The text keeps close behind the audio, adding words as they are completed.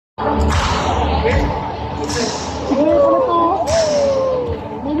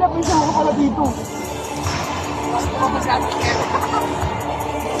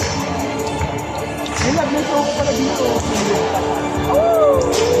May show ko pala dito.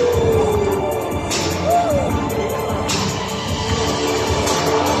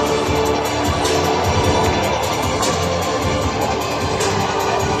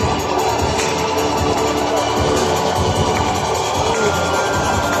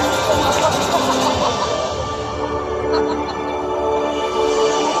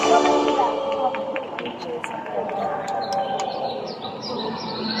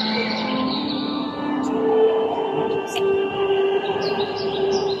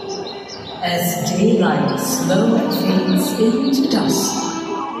 As daylight slowly fades into dusk,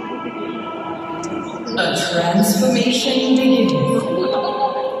 a transformation begins.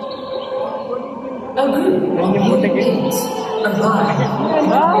 A group of young pigs arrive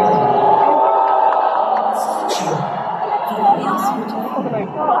searching for the lost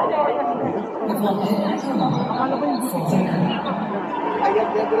before heading home for the night.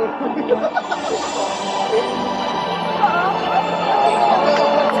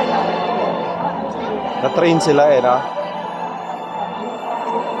 Na-train sila eh, no?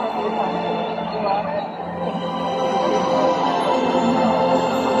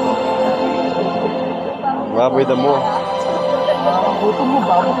 Baboy damo. Gutom mo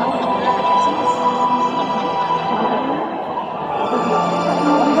ba?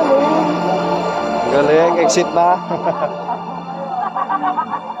 Galing, exit na.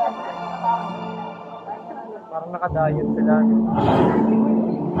 Parang nakadayon sila.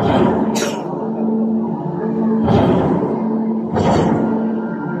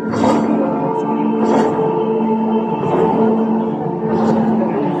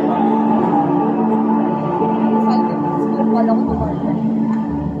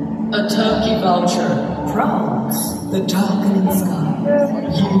 A turkey vulture prowls the darkening sky,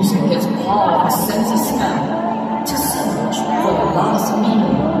 using his powerful sense of smell to search for the last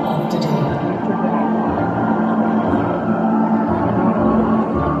meal of the day.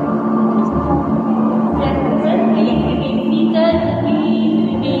 Gentlemen, please remain seated. Please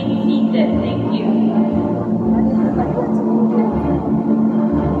remain seated. Thank you.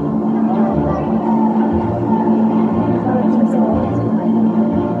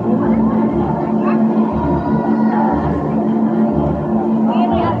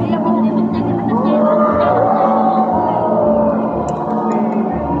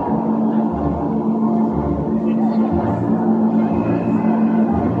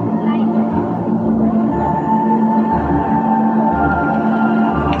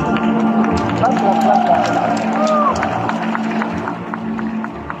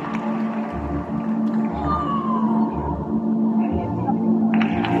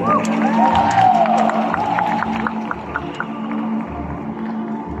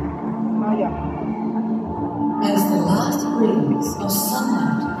 As the last rays of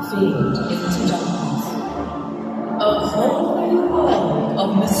sunlight fade into darkness, a whole new world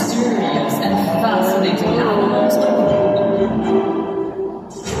of mysterious and fascinating animals await.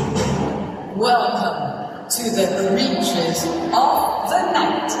 Welcome to the creatures of the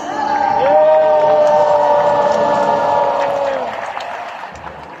night.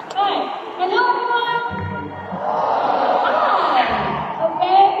 Hi. Hello, everyone. Hi. A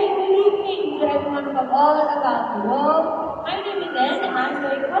very good evening to everyone from all around the world. My name is Anne, and I'm the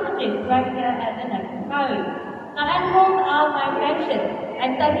ecologist right here at the National Park. Now, animals are my passion. I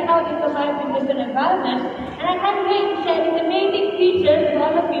study how they survive in different environments, and I can't wait to share these amazing creatures with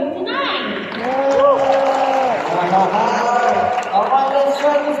all of you tonight. Alright, let's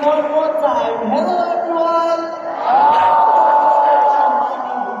try this one more time. Hello everyone! My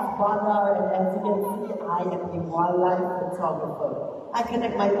name is Bandar, and as you can see, I am a wildlife photographer. I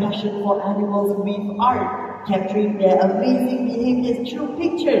connect my passion for animals with art, capturing their amazing behaviors through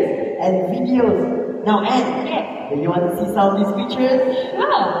pictures and videos. Now, Anne, do you want to see some of these pictures?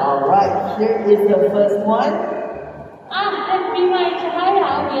 Sure. Alright, here is the first one. That's my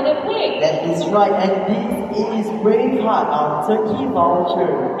Chahaya with a pig. That is right, and this is Braveheart, our turkey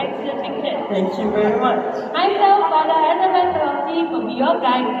vulture. Excellent, excellent. Thank you very much. Myself, Father, and the rest of our team will be your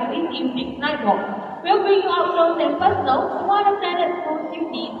guide for this evening's night walk. We'll bring you out close and personal to one of planet's most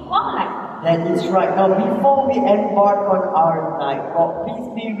unique wildlife. That is right. Now, before we embark on our night walk, please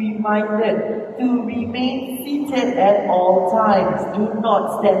be reminded to remain seated at all times. Do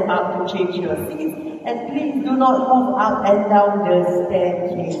not stand up to change your seats, and please do not move up and down the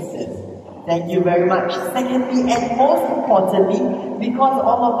staircases. Thank you very much. Secondly, and most importantly, because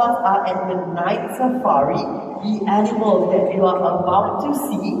all of us are at the night safari, the animals that you are about to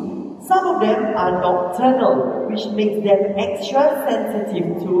see, some of them are nocturnal, which makes them extra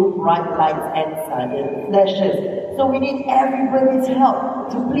sensitive to bright lights and sudden flashes. So we need everybody's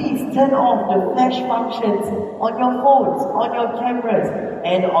help to please turn off the flash functions on your phones, on your cameras,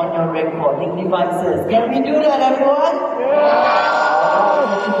 and on your recording devices. Can we do that, everyone?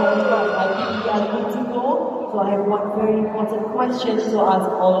 Thank you very much. I think we are good to go. So I have one very important question to ask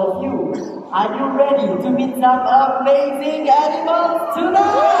all of you. Are you ready to meet some amazing animals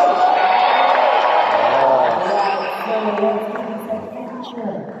tonight? So let's do this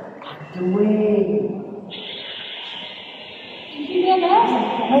adventure underway. Did you hear that?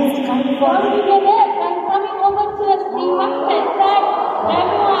 Where's it coming Don't from? you hear that? I'm coming over to the market that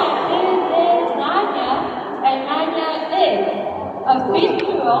everyone, this is Nanya, and Nanya is a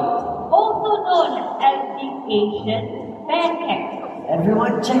visual, also known as the Asian bear cat.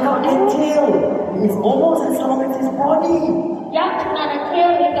 Everyone check out that tail. It's almost as long as his body. Young another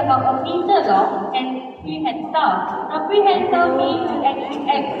tail is about a meter long and prehensile. Now prehensile means to actually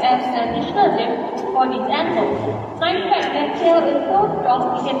act as an additional limb for these animals. Now in fact their tail is so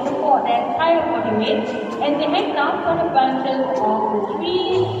strong it can support their entire body weight and they hang down from the branches of the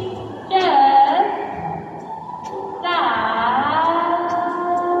trees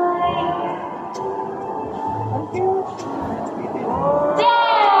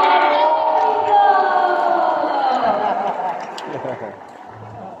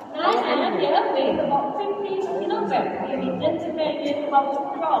just weighs about 50 kilograms. You just imagine how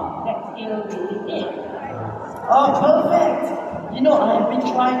strong that tail really is. Oh, perfect! You know, I've been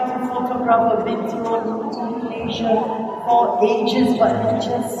trying to photograph a bighorn in Indonesia for ages, but it's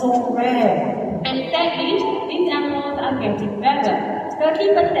just so rare. And sadly, these animals are getting rarer.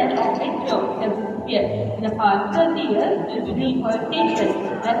 30% of bighorns have disappeared in the past 30 years due to deforestation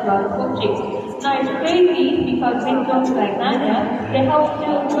as well as poaching. Now it's crazy because bighorns like Nanya, they help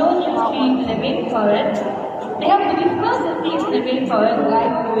to grow new trees in the rainforest. They have to disperse the seeds in the rainforest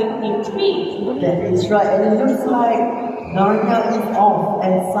like growing new trees. That is right, and it looks like Narnia is off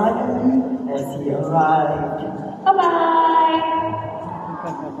as silently as he arrived. Bye-bye!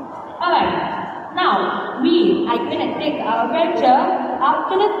 Alright. Now, we are going to take our adventure up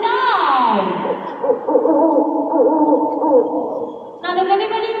to the sky. Now, does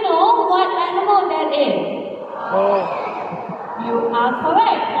anybody know what animal that is? You are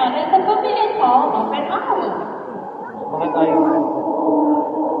correct. Now, there's a familiar call of an owl. Bakit ayaw?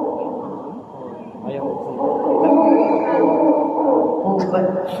 Ayaw. Oh, but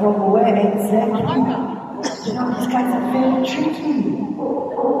from where exactly? You know, these guys are very tricky.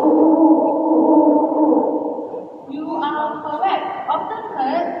 You are correct. Often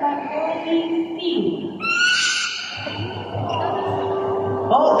heard but rarely seen.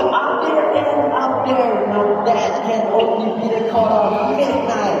 Oh, up there and up there. Now that can only be the call of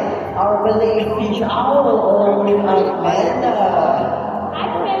midnight. Our Malay fish owl or Amanda. I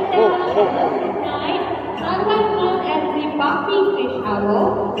spent the night, sometimes known as the buffy fish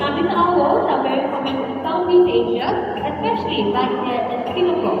owl. Now, these owls are very common in Southeast Asia, especially right here in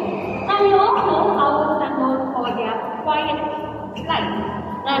Singapore. Now, we all know owls are known for their quiet flight.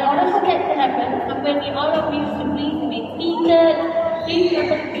 Now, in order for that to happen, I'm going to need all of you to please make features, please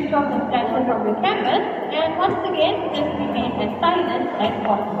remember to switch off the flashes from your cameras, and once again, just remain as silent as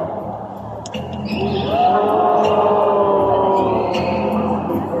possible.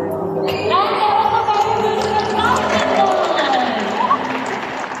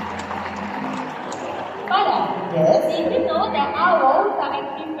 Yes? Did you know that owls are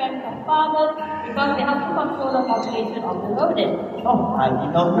actually friends of farmers because they help to control the population of the rodents? Oh, I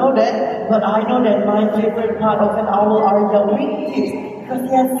did not know that, but I know that my favorite part of an owl are the wingtips because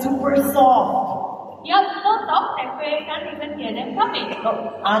they are super soft. Yup, so soft that prey can't even hear them coming.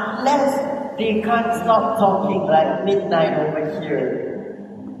 Unless they can't stop talking like midnight over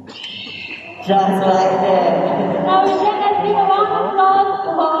here. Just like that. Now we can let's give a round of applause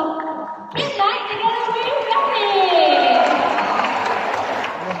for Midnight together with Rafi.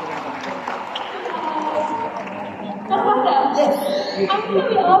 Yes. I'm sure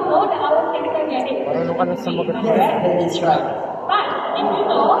we all know that our things are getting Marunong ka na sumagot. Yes, that is right. But did you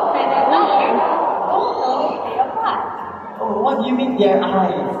know that their eyes also play a part? Oh, what do you mean their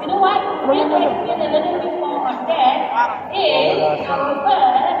eyes? You know what? We're going to explain a little bit more on that is our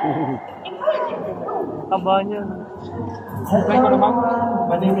bird intelligence. Taba niya. Hello everyone,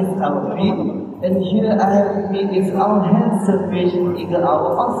 my name is Alfie, and here I have with me is our handsome Asian eagle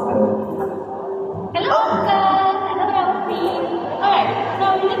owl Oscar. Hello, Oscar. Hello, Elsie. Alright,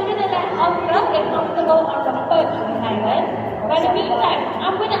 now we're just going to let Oscar get comfortable on the perch behind us. By the meantime,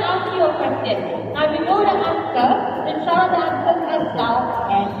 I'm going to ask you a question. Now, if you know the answer, then shout the answer as loud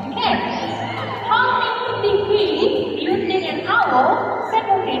as you can. How many degrees do you think an owl can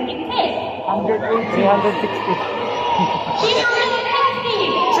rotate its head? 360.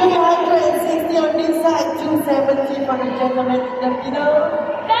 360 on this side, 270 for the gentleman in the middle.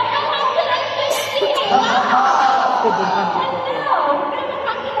 That's 150. Wow.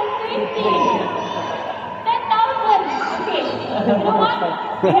 Okay. You know what?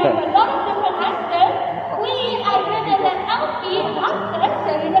 We have a lot of different answers. Please identify that Alfie answer so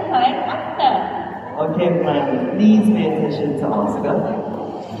is the correct answer. Okay, Manny, please pay attention to Oscar.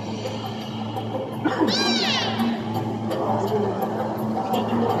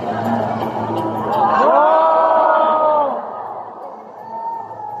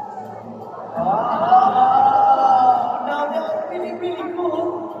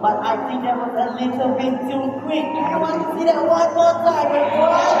 But I think that was a little bit too quick. I want to see that one more time,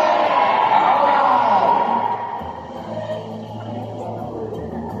 everyone.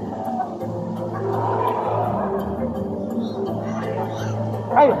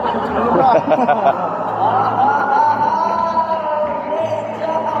 Ay!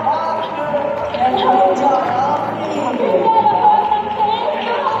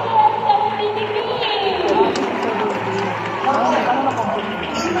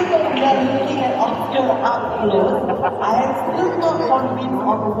 I am still not convinced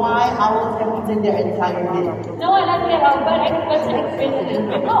on why owls have eaten their entire day. No one has their urban experts explained this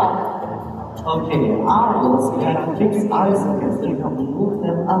before. Okay, owls have fixed eye sockets to help move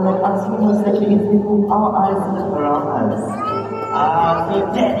them, unlike us humans that can easily move our eyes around us. So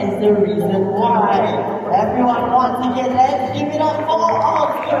that is the reason why. Everyone once again, let's give it up for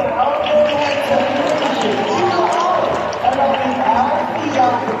Oscar. Okay, let's go. Along with Alfia.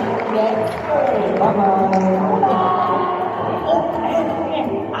 Let's go. Bye-bye. Oh, and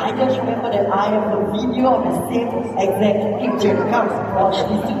I just remember that I have a video of the same exact picture. Come, watch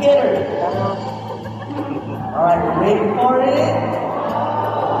this together. Alright, ready for it?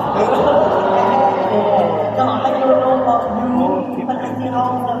 No, I don't know about you, but I think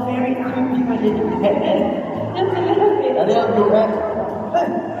owls are very creepy when they do that. Just a little bit. A little bit, right?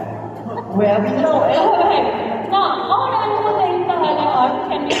 Where we know, Okay. Now, all the animals that you saw earlier on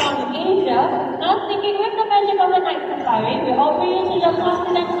can be found in Asia. Now, thinking with the magic of the night safari, we all bring you to the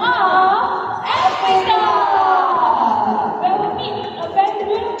continent of Africa, where we meet a very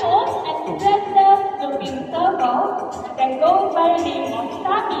beautiful and slender-looking circle that goes by the name of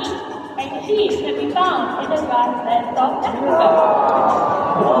Sami, and she can be found in the grasslands of Africa.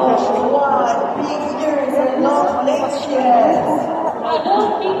 oh, what big ears and long legs she has.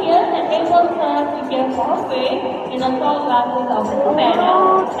 Those figures enable her to get halfway in the tall grasses of the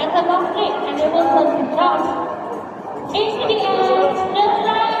savannah, and her long legs enable her to jump into the air just like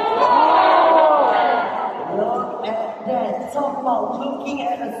that. Look at that. Talk about looking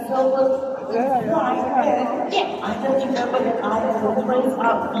at a silver flying head. Yes. I just remember that I have a place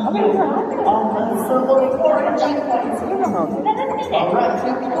up video on a silver origin points. Let us see that. Alright,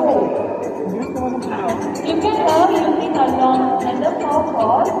 here we go. You can go using a long slender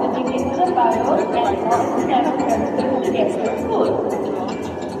paws which is into the burrows and walk to several verticals to get your food.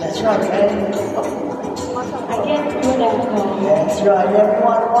 That's right, and I guess you never know. that's right,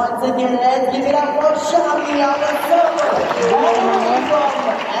 everyone. Once again, let's give it up for Shami on the silver. From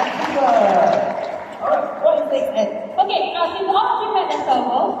Africa. Alright, what is next, Ed? Okay, now since all of you had the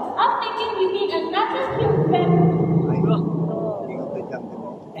circle, I'm thinking we need another cute family.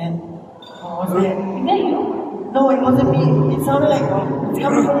 And what was it? Is that you? No, it wasn't me. It sounded like it's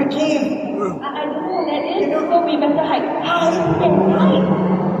coming from a cave. I don't know who that is, so we better hide. Hide!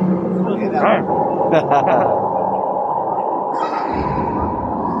 Yes, hide!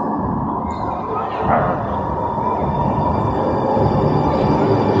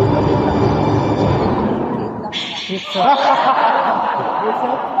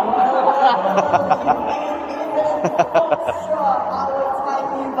 Our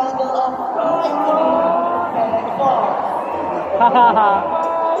tiny bundle of frightening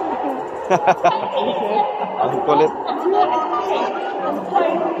Ang kulit.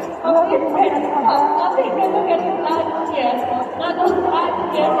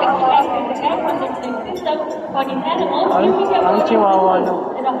 Ang chihuahua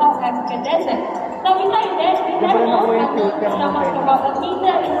no. In the hot African desert. Now besides that, we have no stomach about a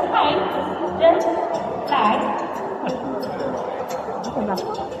meter in height, just like.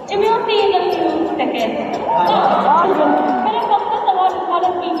 It will see in a few seconds. Now, helicopters are one of the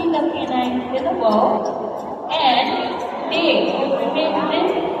smallest species of canines in the world, and they will remain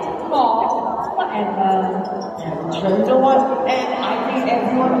this small forever. You know what? And I think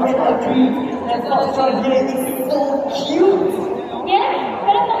everyone can agree that Australia is so cute. Yes,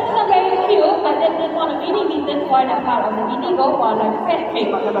 helicopters are very cute, but that is one of many reasons one are part of the Indigo Wildlife Sanctuary.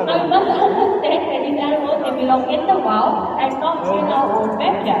 Now you must understand that these animals they belong in the wild and not in our own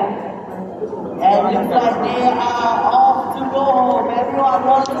backyard. And looks like they are off to go home. Everyone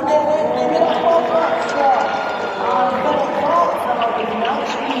wants to get in. Give it up for Russia. I'm gonna talk about the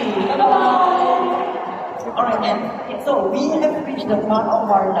country. Alright then, so we have reached the part of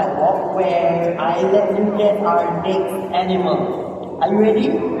our night walk where I let you get our next animal. Are you ready?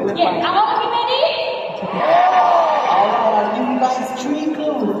 Yes, are all of you ready? I'll give you guys 3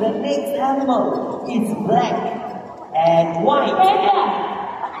 clues. The next animal is black and white. Panda.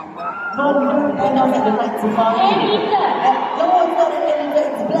 No, we don't find out at the night safari. Elephant. No, it's not an elephant.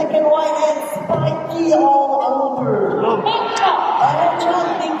 It's black and white and spiky all over. Hedgehog. I'm trying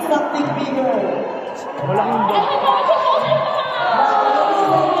to think something bigger. Malaking dog.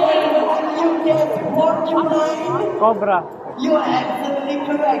 You get porcupine? Cobra. You are absolutely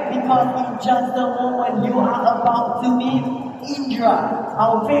correct because in just a moment you are about to meet Indra,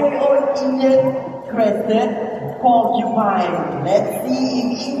 our very own Indian crested porcupine. Let's see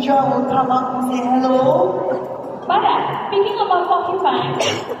if Indra will come up to say hello. Bharat, speaking about porcupine,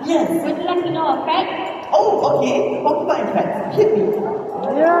 Yes. would you like to know a fact? Oh, okay. Porcupine facts. Hit me.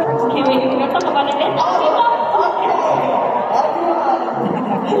 Okay, wait, we're going to talk about it later. Okay. Everyone,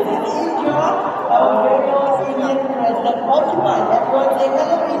 this is Indra, our very own Indian crested porcupine. Everyone say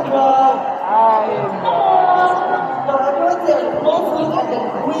hello, Indra. So everyone take a close look at the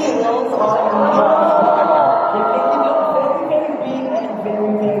quills on Indra. They make it look very, very big and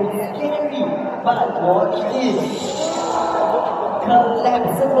very, very scary. But watch this.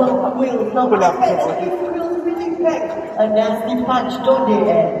 Collapsible quills. Now, I bet that these quills really pack a nasty punch, don't they,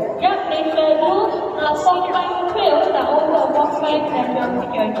 Ed? Yep, they show you porcupine quills are also a walkway natural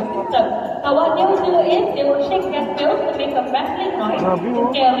security system. Now what they will do is they will shake their quills to make a rattling noise to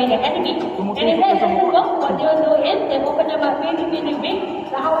scare away the enemy. And if that doesn't work, what they will do is they open them up really, really big,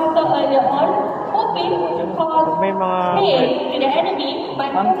 like how we saw earlier on, hoping to cause May mga pain to the enemy by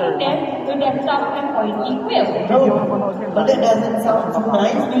poking them with their sharp and pointy quills. No, but that doesn't sound too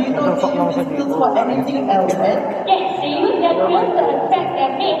nice. Do you know they use these quills for anything else, Ed? Yes, they use their quills to attract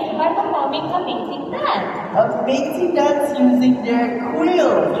their mates by performing amazing dance. Amazing dance using their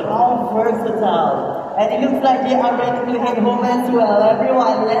quills. How versatile. And it looks like they are ready to head home as well.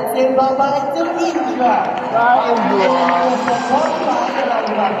 Everyone, let's say bye-bye to Indra. Bye,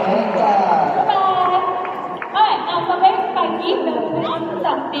 Bye. Alright, now for very spiky, we're moving on to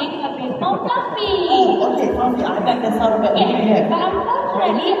something a bit more fluffy. Oh, okay, Fluffy, I like the sound that we Yes, but have.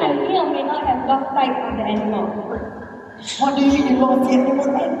 unfortunately, I may or may not have lost sight of the animal. What do you mean you lost the animal?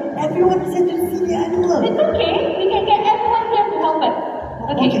 Everyone is here to see the animal. It's okay, we can get everyone here to help us.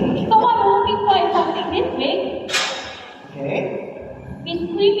 Okay, Okay. so what we're looking for is something this big, Okay. with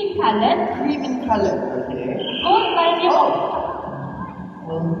cream in color, Cream in color. Okay. goes by the name of,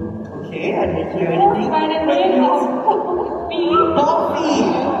 Well, okay, I didn't hear goes anything. by the name of Toffee. Toffee.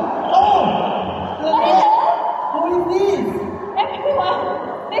 Oh! Look at who is this? Everyone,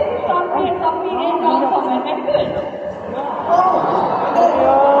 this is Toffee and Toffee is also my raccoon. Oh!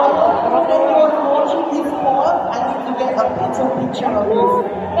 When I was watching this sport, I need to get a better picture of this.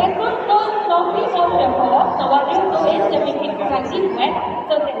 Raccoons don't normally wash their paws, so what they do is they make it slightly wet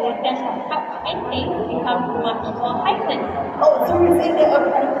so that their sense of touch and taste becomes much more heightened. Oh, so you say there are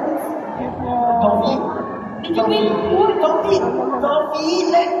raccoons? Toffee? Did you bring food? Toffee? Toffee?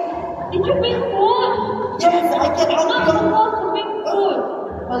 Like, Did you bring food? yes, I get You're not hungry. supposed to bring food.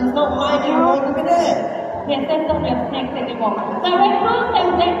 But it's not mine anymore. Look at that. Yes, that's not your snacks anymore. Now raccoons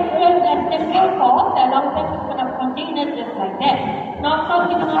have that paws that allows them to put up containers just like that. Now of course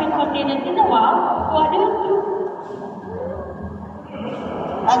we do not have containers in the wild, so what do you do?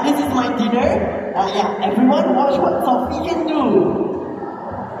 This is my dinner. Yeah, everyone watch what Sophie can do.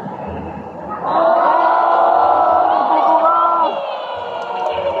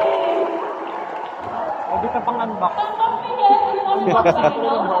 Hindi ka pang unbox. Ang confident is not possible, you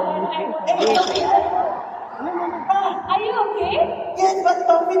know? Are you okay? Yes, but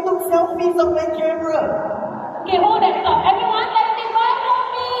Sophie took selfies on my camera. Okay, hold that stop. Everyone, let's say bye,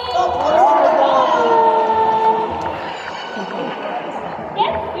 Sophie!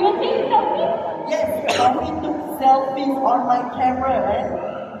 Yes, you will take Sophie? Yes, Sophie took selfies on my camera, man.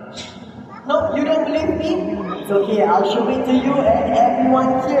 No, you don't believe me? It's okay, I'll show it to you and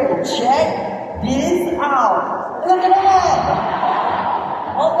everyone here. Check this out. Look at that!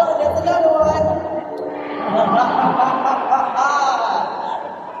 Hold on, there's another one.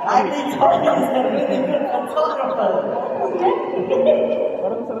 I think Sophie is a really good photographer.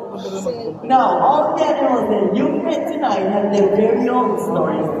 Now, all the animals that you've met tonight have their very own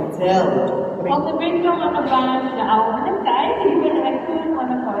stories to tell. On the brainstorm on the branch, the owl on the sky, even a raccoon on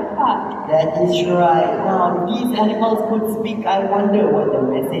the forest path. That is right. Now, if these animals could speak, I wonder what the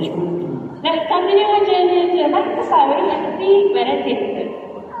message would be. Let's continue our journey to the next safari and see where it takes us.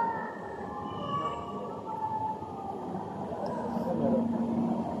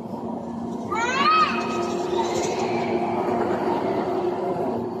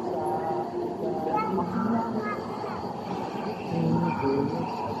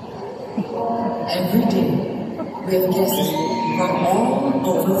 Every day, we have guests from all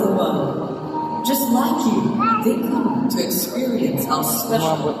over the world. Just like you, they come to experience our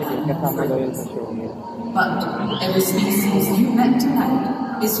special animal friends. But every species you met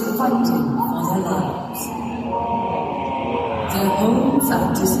tonight is fighting for their lives. Their homes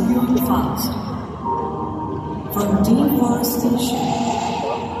are disappearing fast from deforestation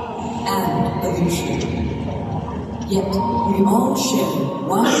and pollution. Yet we all share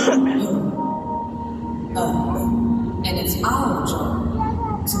one home, Earth, and it's our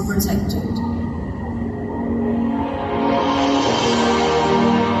job to protect it.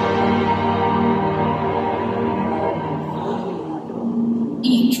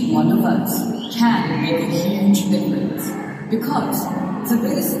 Each one of us can make a huge difference because the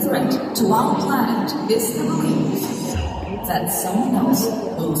biggest threat to our planet is the belief that someone else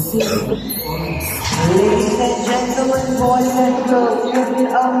will see it for us. Ladies and gentlemen, boys and girls, you've been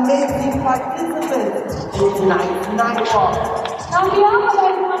amazing participants in tonight's night walk. Now, beyond what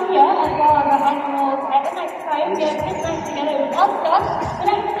everyone here, as well as the animals at the next time, we have midnight together with us,